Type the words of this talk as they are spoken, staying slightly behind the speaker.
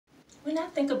When I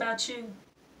think about you,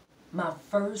 my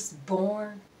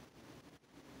firstborn,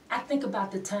 I think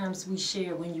about the times we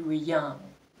shared when you were young.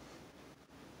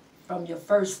 From your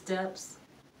first steps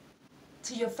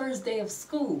to your first day of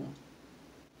school,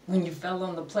 when you fell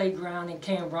on the playground and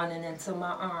came running into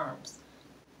my arms.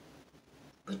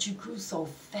 But you grew so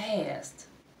fast.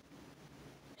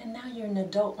 And now you're an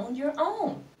adult on your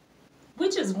own,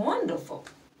 which is wonderful.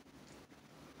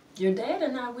 Your dad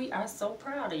and I, we are so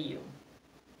proud of you.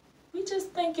 We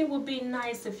just think it would be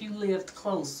nice if you lived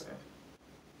closer.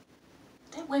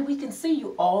 That way we can see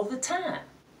you all the time.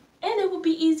 And it would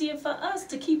be easier for us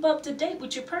to keep up to date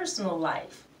with your personal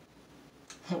life.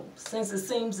 Since it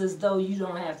seems as though you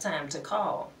don't have time to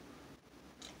call.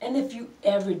 And if you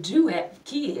ever do have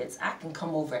kids, I can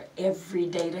come over every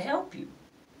day to help you.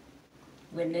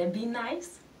 Wouldn't that be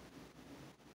nice?